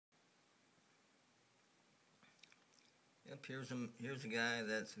Yep, here's a guy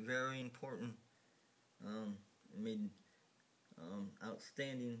that's very important. Made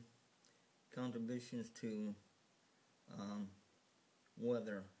outstanding contributions to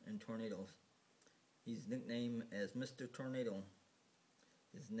weather and tornadoes. He's nicknamed as Mr. Tornado.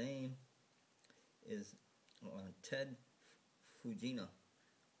 His name is Ted Fujita.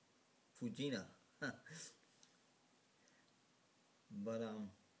 But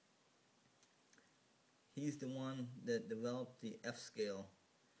he's the one that developed the F scale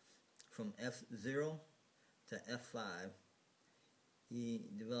from F0 to F5. He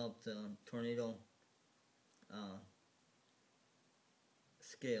developed the tornado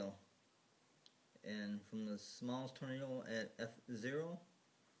scale, and from the smallest tornado at F0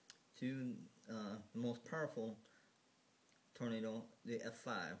 to the most powerful tornado, the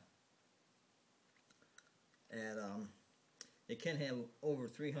F5. At it can have over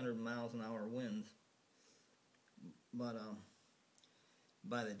 300 miles an hour winds, but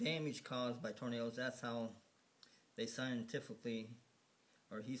by the damage caused by tornadoes, that's how they scientifically,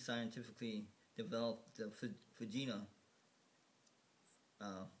 or he scientifically developed the Fujita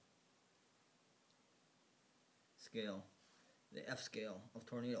scale, the F scale of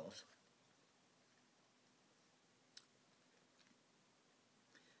tornadoes.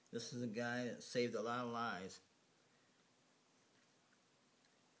 This is a guy that saved a lot of lives,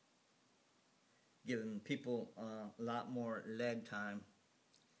 giving people a lot more leg time.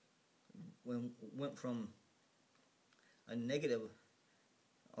 Went from a negative,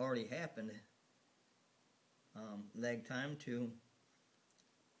 already happened, leg time to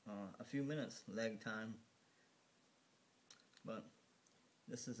a few minutes leg time. But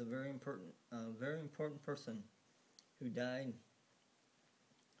this is a very important person who died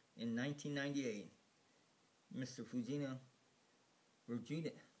in 1998. Mr. Fujita.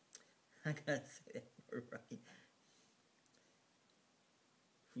 I gotta say that word right.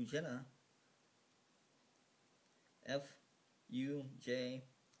 Fujita.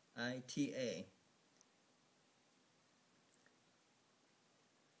 Fujita.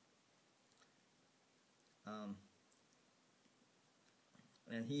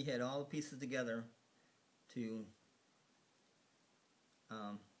 And he had all the pieces together to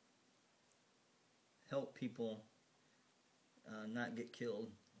help people not get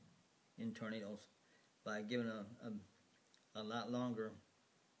killed in tornadoes by giving a lot longer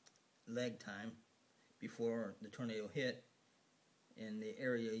leg time before the tornado hit in the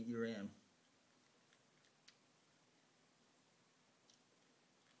area you're in.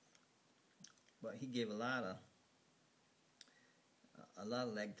 But he gave a lot of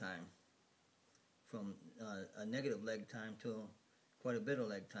leg time, from a negative leg time to quite a bit of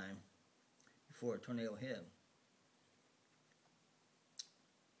leg time before a tornado hit.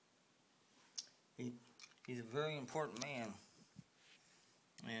 He's a very important man,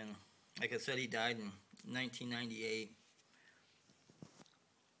 and like I said, he died in 1998.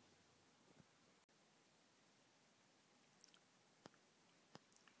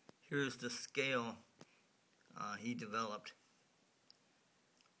 Here's the scale he developed.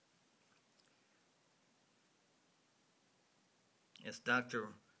 It's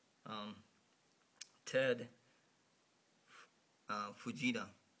Dr. Ted Fujita.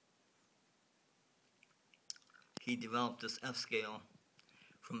 He developed this F scale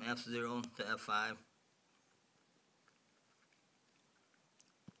from F0 to F5.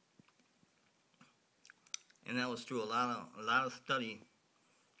 And that was through a lot of study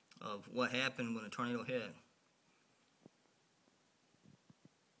of what happened when a tornado hit.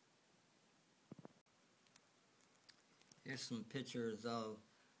 Here's some pictures of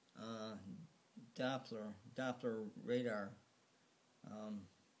doppler radar.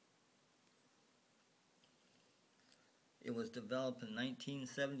 It was developed in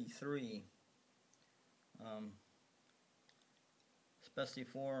 1973, especially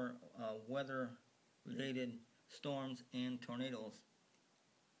for weather-related storms and tornadoes.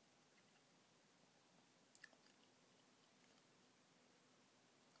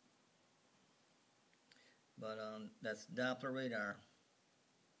 But that's Doppler radar.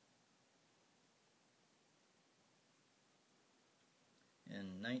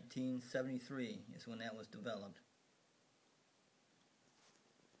 In 1973 is when that was developed.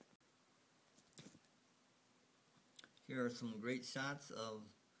 Here are some great shots of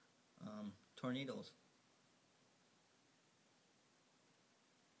tornadoes.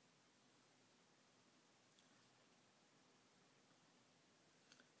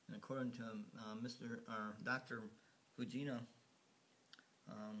 And according to Dr. Fujita,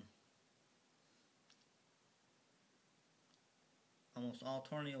 almost all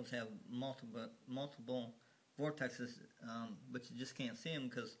tornadoes have multiple vortexes, but you just can't see them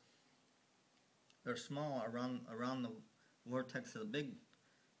because they're small around the vortex of the big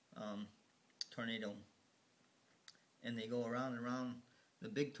tornado, and they go around and around the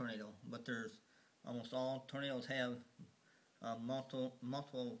big tornado. But there's almost all tornadoes have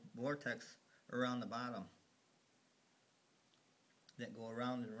multiple vortex around the bottom that go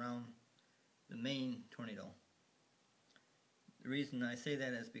around and around the main tornado. The reason I say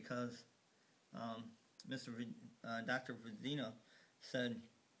that is because Dr. Fujita said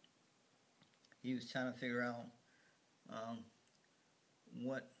he was trying to figure out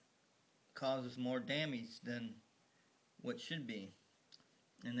what causes more damage than what should be,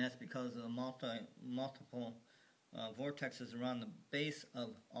 and that's because of the multiple vortexes around the base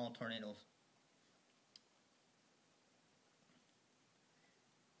of all tornadoes.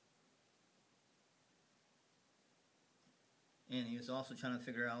 And he was also trying to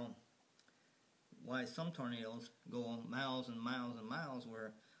figure out why some tornadoes go miles and miles and miles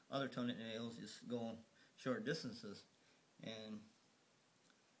where other tornadoes just go short distances. And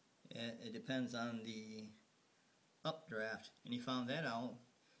it depends on the updraft. And he found that out,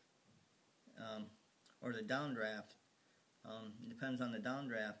 or the downdraft. It depends on the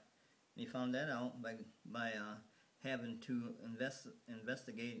downdraft. And he found that out by having to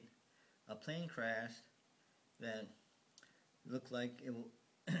investigate a plane crash that looked like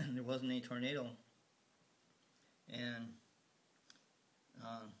there wasn't any tornado, and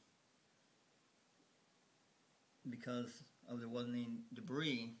because there wasn't any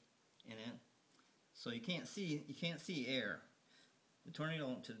debris in it, so you can't see air. The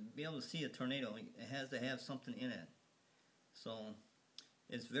tornado, to be able to see a tornado, it has to have something in it. So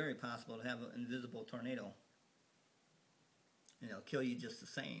it's very possible to have an invisible tornado, and it'll kill you just the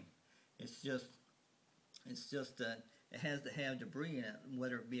same. It's just that it has to have debris in it,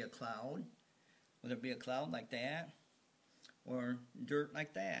 whether it be a cloud like that, or dirt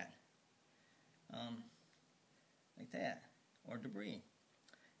like that, or debris.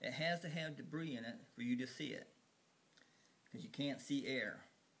 It has to have debris in it for you to see it, because you can't see air.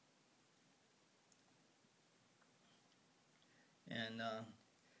 And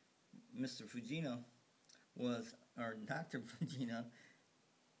Mr. Fujita or Dr. Fujita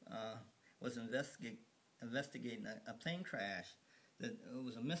was investigating a plane crash that it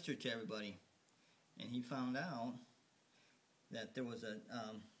was a mystery to everybody, and he found out that there was a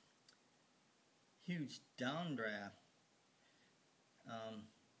huge downdraft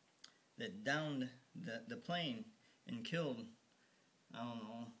that downed the plane and killed, I don't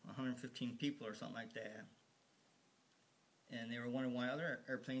know, 115 people or something like that. And they were wondering why other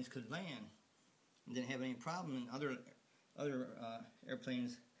airplanes could land and didn't have any problem, and other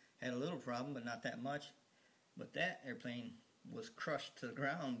airplanes had a little problem, but not that much. But that airplane was crushed to the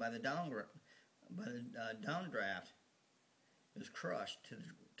ground by the downdraft. It was crushed to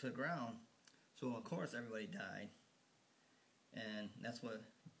the ground. So of course everybody died. And that's what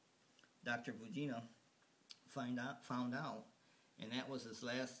Dr. Fujita found out. And that was his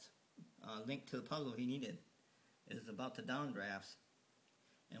last link to the puzzle he needed. It is about the downdrafts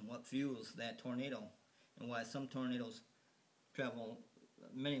and what fuels that tornado, and why some tornadoes travel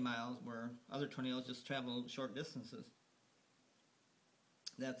many miles where other tornadoes just travel short distances.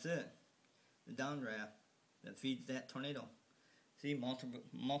 That's it. The downdraft that feeds that tornado. See,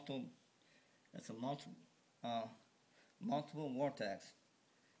 that's a multiple vortex.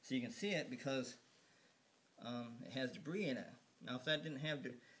 So you can see it because it has debris in it. Now, if that didn't have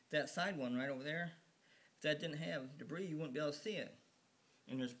that side one right over there, if that didn't have debris, you wouldn't be able to see it.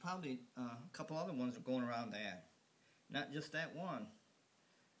 And there's probably a couple other ones going around that, not just that one.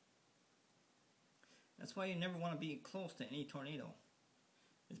 That's why you never want to be close to any tornado.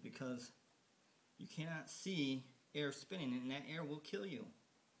 It's because you cannot see air spinning, and that air will kill you.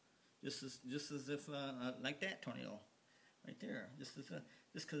 Just as if like that tornado right there. Just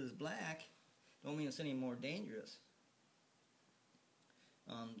because it's black, don't mean it's any more dangerous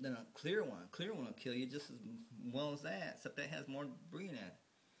than a clear one. A clear one will kill you just as well as that, except that has more debris in it.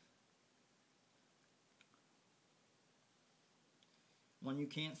 One you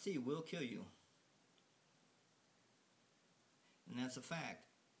can't see will kill you. And that's a fact.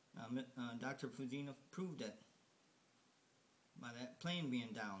 Dr. Fujita proved it by that plane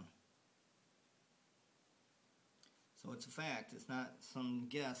being down. So it's a fact. It's not some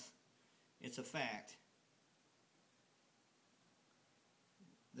guess. It's a fact.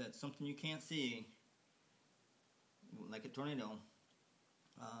 That something you can't see, like a tornado,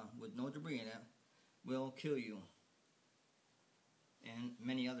 with no debris in it, will kill you. And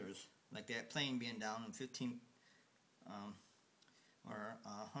many others, like that plane being down and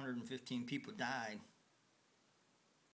 115 people died